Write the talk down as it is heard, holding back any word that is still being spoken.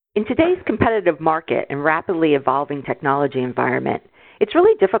In today's competitive market and rapidly evolving technology environment, it's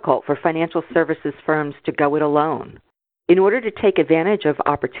really difficult for financial services firms to go it alone. In order to take advantage of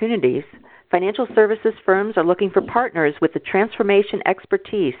opportunities, financial services firms are looking for partners with the transformation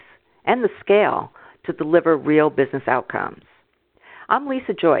expertise and the scale to deliver real business outcomes. I'm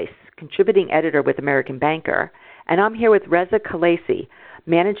Lisa Joyce, contributing editor with American Banker, and I'm here with Reza Khalaisi,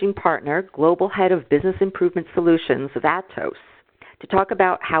 Managing Partner, Global Head of Business Improvement Solutions of Atos, to talk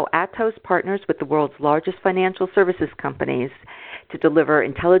about how Atos partners with the world's largest financial services companies to deliver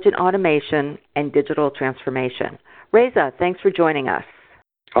intelligent automation and digital transformation. Reza, thanks for joining us.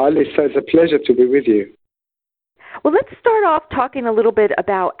 Hi, Lisa. It's a pleasure to be with you. Well, let's start off talking a little bit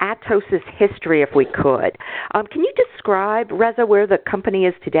about Atos' history, if we could. Can you describe, Reza, where the company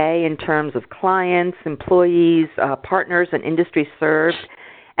is today in terms of clients, employees, partners, and industry served?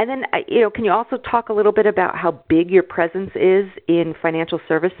 And then, can you also talk a little bit about how big your presence is in financial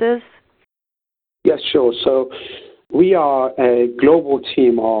services? Yes, sure. So we are a global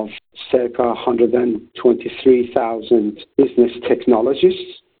team of circa 123,000 business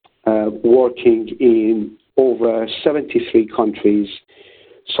technologists working in over 73 countries,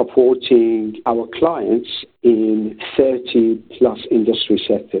 supporting our clients in 30-plus industry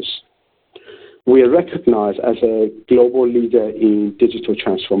sectors. We are recognized as a global leader in digital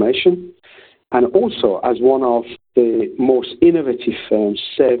transformation and also as one of the most innovative firms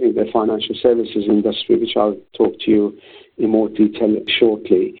serving the financial services industry, which I'll talk to you in more detail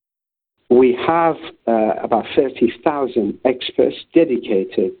shortly. We have about 30,000 experts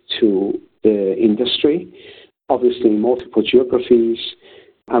dedicated to the industry, obviously in multiple geographies,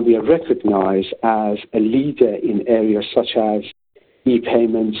 and we are recognized as a leader in areas such as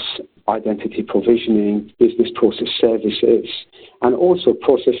e-payments, identity provisioning, business process services, and also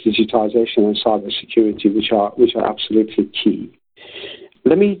process digitization and cybersecurity, which are absolutely key.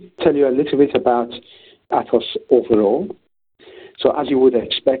 Let me tell you a little bit about Atos overall. So as you would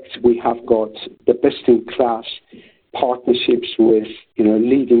expect, we have got the best-in-class partnerships with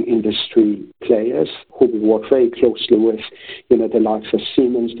leading industry players who we work very closely with, the likes of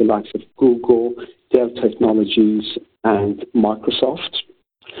Siemens, the likes of Google, Dell Technologies, and Microsoft.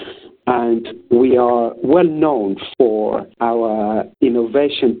 And we are well known for our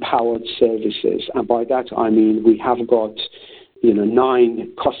innovation-powered services. And by that, I mean we have got 9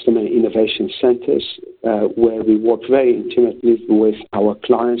 customer innovation centers where we work very intimately with our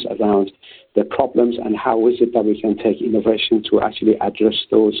clients around their problems and how is it that we can take innovation to actually address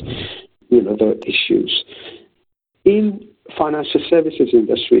those, the issues. In financial services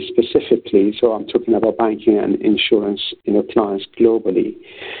industry specifically, so I'm talking about banking and insurance, clients globally.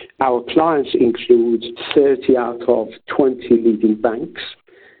 Our clients include 30 out of 20 leading banks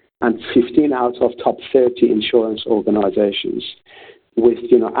and 15 out of top 30 insurance organizations with,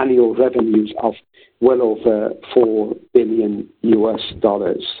 annual revenues of well over $4 billion.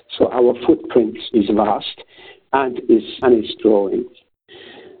 So our footprint is vast and is growing.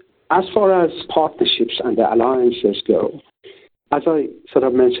 As far as partnerships and the alliances go, as I sort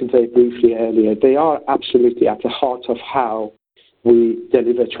of mentioned very briefly earlier, they are absolutely at the heart of how we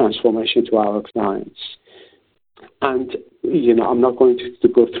deliver transformation to our clients. And, I'm not going to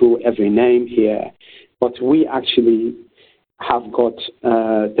go through every name here, but we actually have got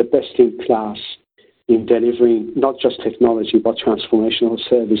the best in class in delivering not just technology, but transformational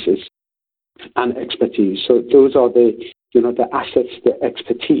services and expertise. So those are the assets, the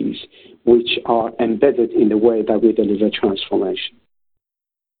expertise, which are embedded in the way that we deliver transformation.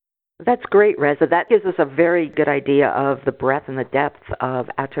 That's great, Reza. That gives us a very good idea of the breadth and the depth of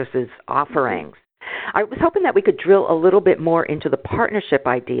Atos' offerings. I was hoping that we could drill a little bit more into the partnership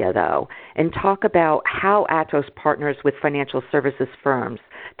idea, though, and talk about how Atos partners with financial services firms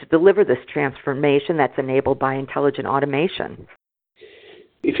to deliver this transformation that's enabled by intelligent automation.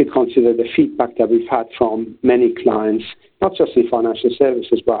 If you consider the feedback that we've had from many clients, not just in financial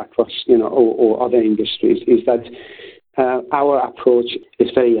services, but across, or other industries, is that our approach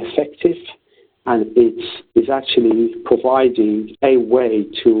is very effective and it's actually providing a way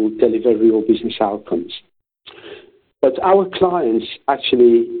to deliver real business outcomes. But our clients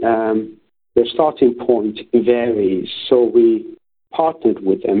actually, their starting point varies, so we partnered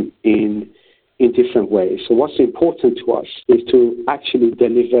with them in different ways. So what's important to us is to actually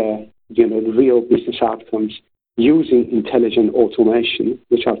deliver, real business outcomes using intelligent automation,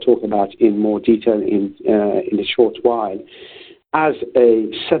 which I'll talk about in more detail in a short while, as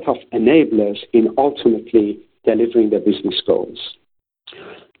a set of enablers in ultimately delivering their business goals.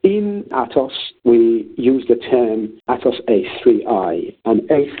 In Atos, we use the term Atos A3I, and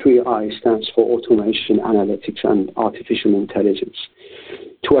A3I stands for Automation, Analytics, and Artificial Intelligence,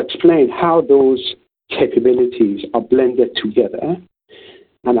 to explain how those capabilities are blended together.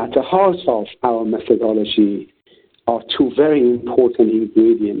 And at the heart of our methodology are two very important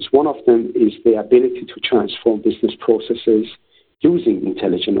ingredients. One of them is the ability to transform business processes using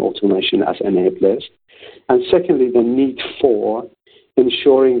intelligent automation as enablers. And secondly, the need for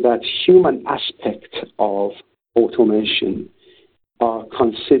ensuring that human aspects of automation are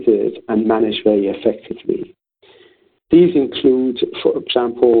considered and managed very effectively. These include, for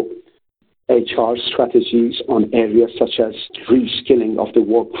example, HR strategies on areas such as reskilling of the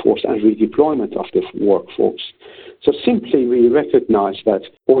workforce and redeployment of the workforce. So simply, we recognize that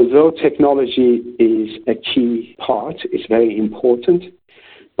although technology is a key part, it's very important,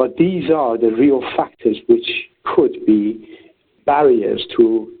 but these are the real factors which could be barriers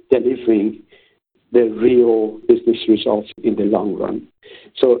to delivering the real business results in the long run.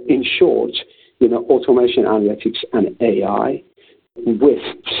 So in short, automation, analytics, and AI with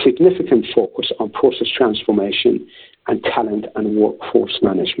significant focus on process transformation and talent and workforce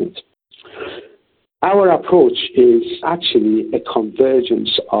management. Our approach is actually a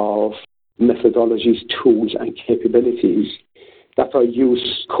convergence of methodologies, tools, and capabilities that are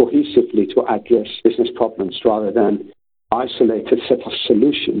used cohesively to address business problems rather than isolated set of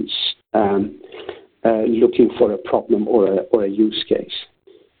solutions looking for a problem or a use case.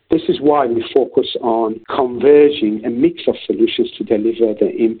 This is why we focus on converging a mix of solutions to deliver the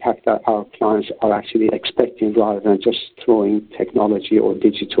impact that our clients are actually expecting rather than just throwing technology or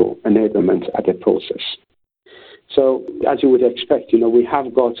digital enablement at the process. So as you would expect, we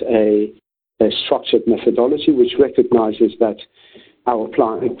have got a structured methodology which recognizes that our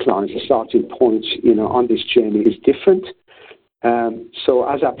clients' starting point on this journey is different. So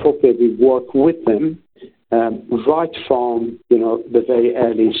as appropriate, we work with them right from the very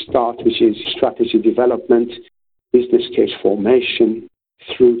early start, which is strategy development, business case formation,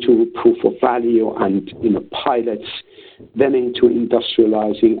 through to proof of value and pilots, then into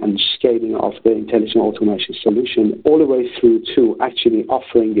industrializing and scaling of the intelligent automation solution, all the way through to actually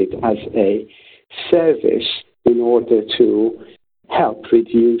offering it as a service in order to help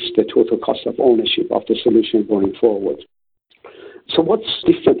reduce the total cost of ownership of the solution going forward. So what's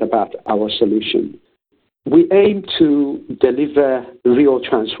different about our solution? We aim to deliver real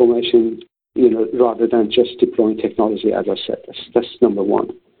transformation, rather than just deploying technology, as I said. That's number one.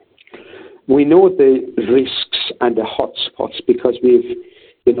 We know the risks and the hotspots because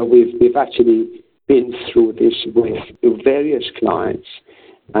we've actually been through this with various clients,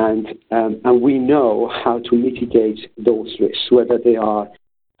 and we know how to mitigate those risks, whether they are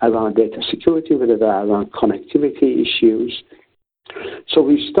around data security, whether they are around connectivity issues. So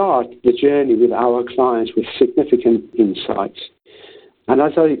we start the journey with our clients with significant insights. And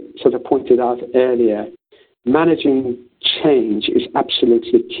as I sort of pointed out earlier, managing change is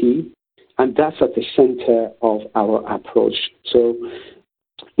absolutely key, and that's at the center of our approach. So,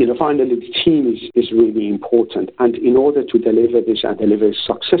 finally, the team is really important. And in order to deliver this and deliver it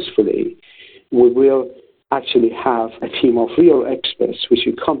successfully, we will actually have a team of real experts which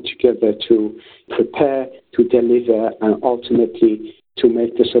will come together to prepare, to deliver, and ultimately to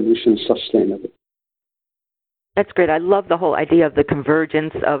make the solution sustainable. That's great. I love the whole idea of the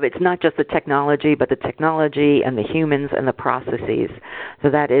convergence of it's not just the technology, but the technology and the humans and the processes. So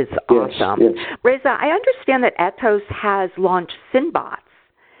that is awesome. Yes. Reza, I understand that Atos has launched SynBots.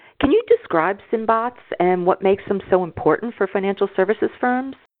 Can you describe SynBots and what makes them so important for financial services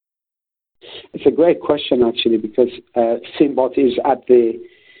firms? It's a great question, actually, because SynBot is at the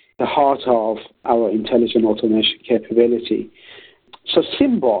heart of our intelligent automation capability. So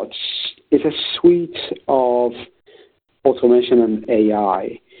SynBots is a suite of automation and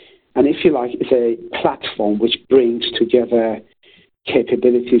AI. And if you like, it's a platform which brings together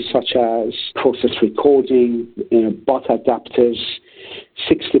capabilities such as process recording, bot adapters,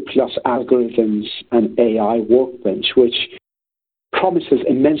 60-plus algorithms, and AI workbench, which promises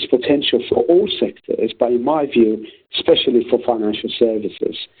immense potential for all sectors, but in my view, especially for financial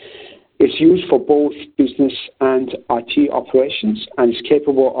services. It's used for both business and IT operations, and is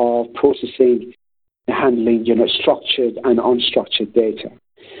capable of processing and handling, structured and unstructured data.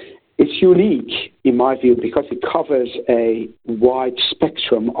 It's unique, in my view, because it covers a wide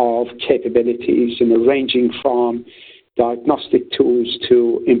spectrum of capabilities, ranging from diagnostic tools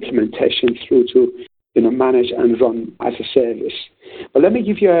to implementation through to manage and run as a service. But let me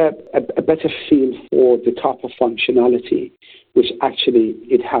give you a better feel for the type of functionality which actually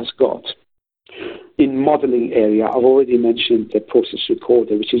it has got. In modeling area, I've already mentioned the process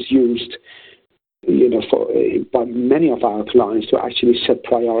recorder, which is used by many of our clients to actually set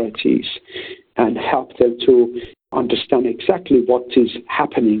priorities and help them to understand exactly what is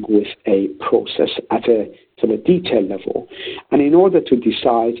happening with a process at a sort of detail level. And in order to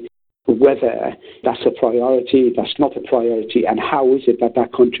decide whether that's a priority, that's not a priority, and how is it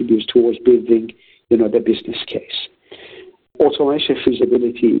that contributes towards building, the business case. Automation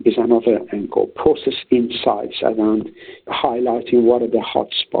feasibility is another angle. Process insights around highlighting what are the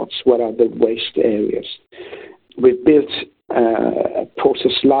hotspots, what are the waste areas. We've built a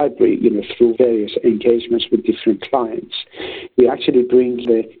process library, through various engagements with different clients. We actually bring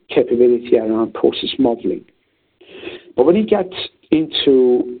the capability around process modeling. But when you get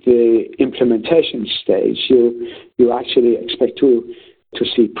into the implementation stage, you actually expect to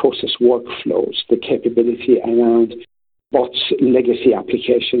see process workflows, the capability around bots, legacy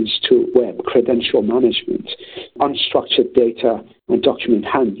applications to web, credential management, unstructured data and document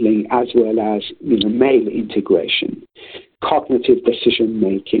handling, as well as mail integration, cognitive decision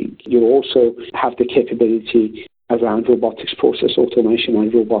making. You also have the capability around robotics process automation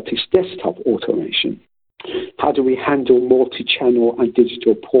and robotics desktop automation. How do we handle multi-channel and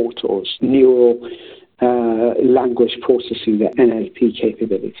digital portals, neural language processing, the NLP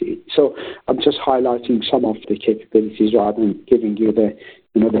capability? So I'm just highlighting some of the capabilities rather than giving you the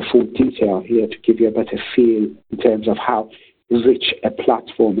full detail here to give you a better feel in terms of how rich a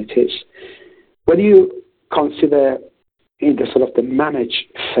platform it is. When you consider in the sort of the manage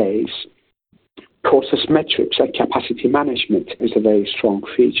phase, process metrics and capacity management is a very strong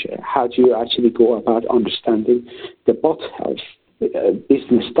feature. How do you actually go about understanding the bot health,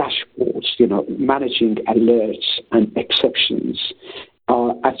 business dashboards, managing alerts and exceptions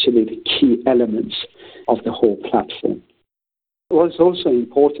are actually the key elements of the whole platform. What's also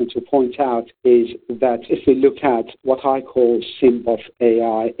important to point out is that if we look at what I call SimBot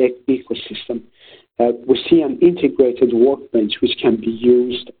AI ecosystem, we see an integrated workbench which can be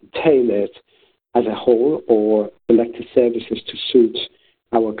used, tailored as a whole, or selected services to suit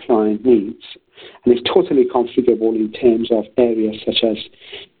our client needs. And it's totally configurable in terms of areas such as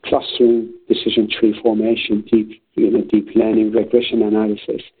clustering, decision tree formation, deep learning, regression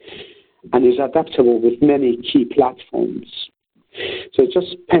analysis, and is adaptable with many key platforms. So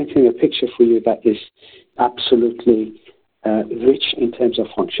just painting a picture for you that is absolutely rich in terms of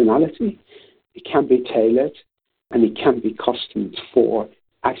functionality. It can be tailored and it can be customed for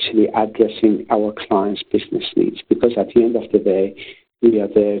actually addressing our clients' business needs, because at the end of the day, we are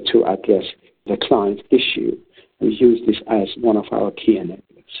there to address the client's issue and use this as one of our key enablers.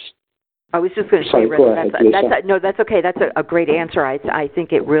 I was just going to say, that's okay. That's a great answer. I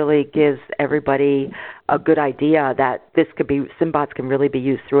think it really gives everybody a good idea that SimBots can really be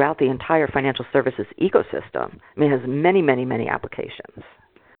used throughout the entire financial services ecosystem. I mean, it has many, many, many applications.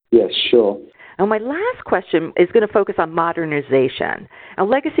 Yes, sure. Now, my last question is going to focus on modernization. Now,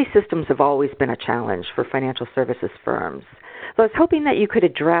 legacy systems have always been a challenge for financial services firms. So I was hoping that you could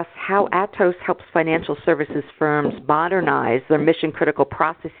address how Atos helps financial services firms modernize their mission-critical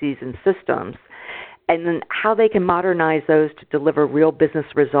processes and systems, and then how they can modernize those to deliver real business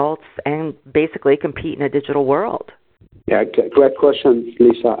results and basically compete in a digital world. Yeah, great question,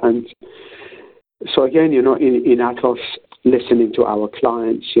 Lisa. And so again, in Atos, listening to our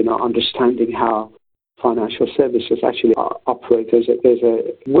clients, understanding how financial services actually operate. There's a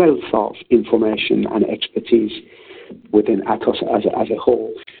wealth of information and expertise within Atos as a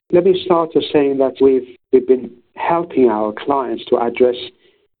whole. Let me start by saying that we've been helping our clients to address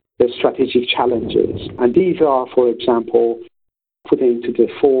the strategic challenges. And these are, for example, put into the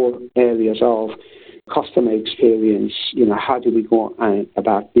 4 areas of customer experience. How do we go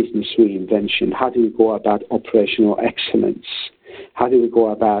about business reinvention? How do we go about operational excellence? How do we go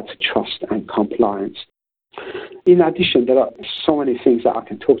about trust and compliance? In addition, there are so many things that I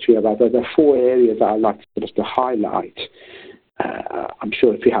can talk to you about. There are 4 areas that I'd like to highlight. I'm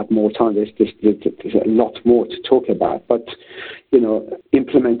sure if we had more time, there's a lot more to talk about. But,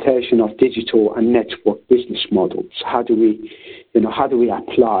 implementation of digital and network business models. How do we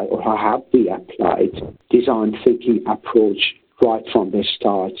apply, or how have we applied design thinking approach right from the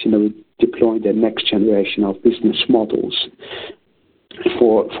start? Deploying the next generation of business models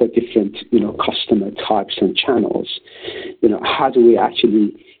for different, customer types and channels. How do we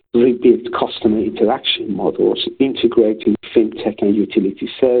actually rebuild customer interaction models, integrating fintech and utility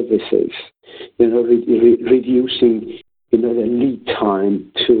services, reducing, the lead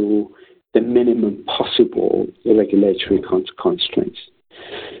time to the minimum possible regulatory constraints.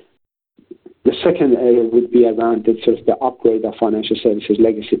 The second area would be around the sort of the upgrade of financial services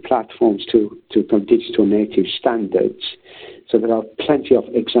legacy platforms to digital native standards. So there are plenty of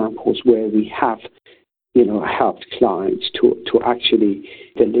examples where we have, helped clients to actually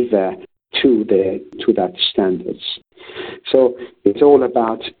deliver to that standards. So it's all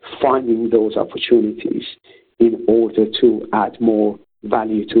about finding those opportunities in order to add more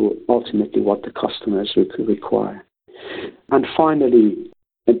value to ultimately what the customers require. And finally,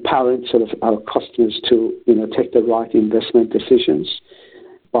 empowering sort of our customers to, take the right investment decisions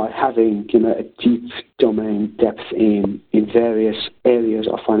by having, a deep domain depth in various areas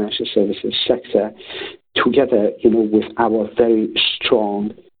of financial services sector, together, with our very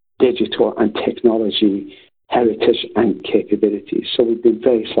strong digital and technology heritage and capabilities. So we've been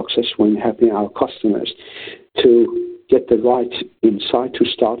very successful in helping our customers to get the right insight to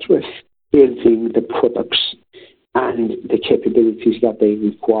start with, building the products and the capabilities that they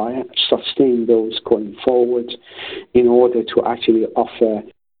require, sustain those going forward in order to actually offer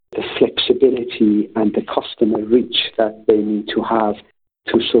the flexibility and the customer reach that they need to have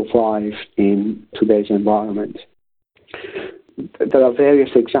to survive in today's environment. There are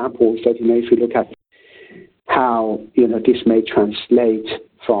various examples that, if you look at how, this may translate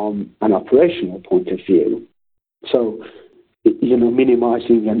from an operational point of view. So,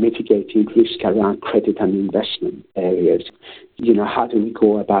 minimizing and mitigating risk around credit and investment areas. How do we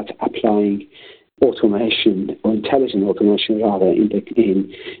go about applying automation or intelligent automation rather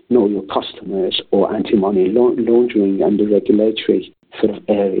in know your customers or anti-money laundering and the regulatory sort of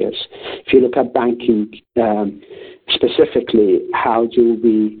areas. If you look at banking specifically, how do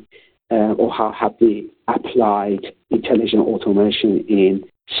we or how have we applied intelligent automation in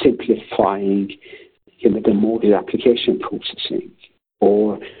simplifying the mortgage application processing,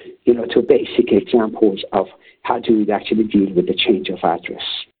 or to basic examples of how do we actually deal with the change of address.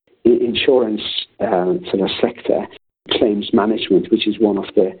 In insurance sort of sector, claims management, which is one of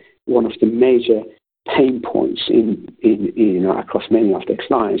the major pain points in across many of the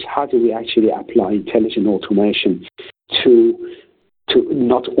clients. How do we actually apply intelligent automation to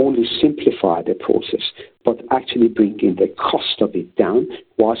not only simplify the process, but actually bringing the cost of it down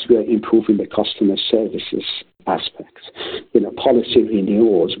whilst we are improving the customer services aspects. Policy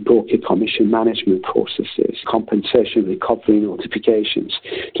renewals, broker commission management processes, compensation recovery notifications.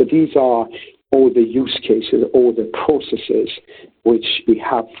 So these are all the use cases, all the processes which we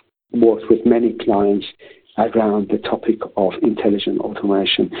have worked with many clients around the topic of intelligent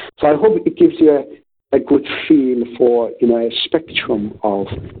automation. So I hope it gives you a good feel for a spectrum of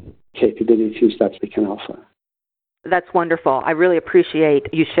capabilities that we can offer. That's wonderful. I really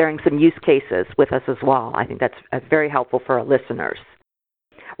appreciate you sharing some use cases with us as well. I think that's very helpful for our listeners.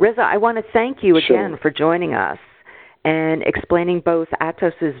 Reza, I want to thank you again for joining us and explaining both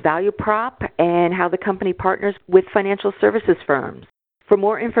Atos's value prop and how the company partners with financial services firms. For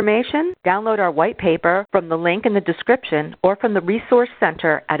more information, download our white paper from the link in the description or from the Resource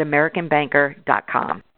Center at AmericanBanker.com.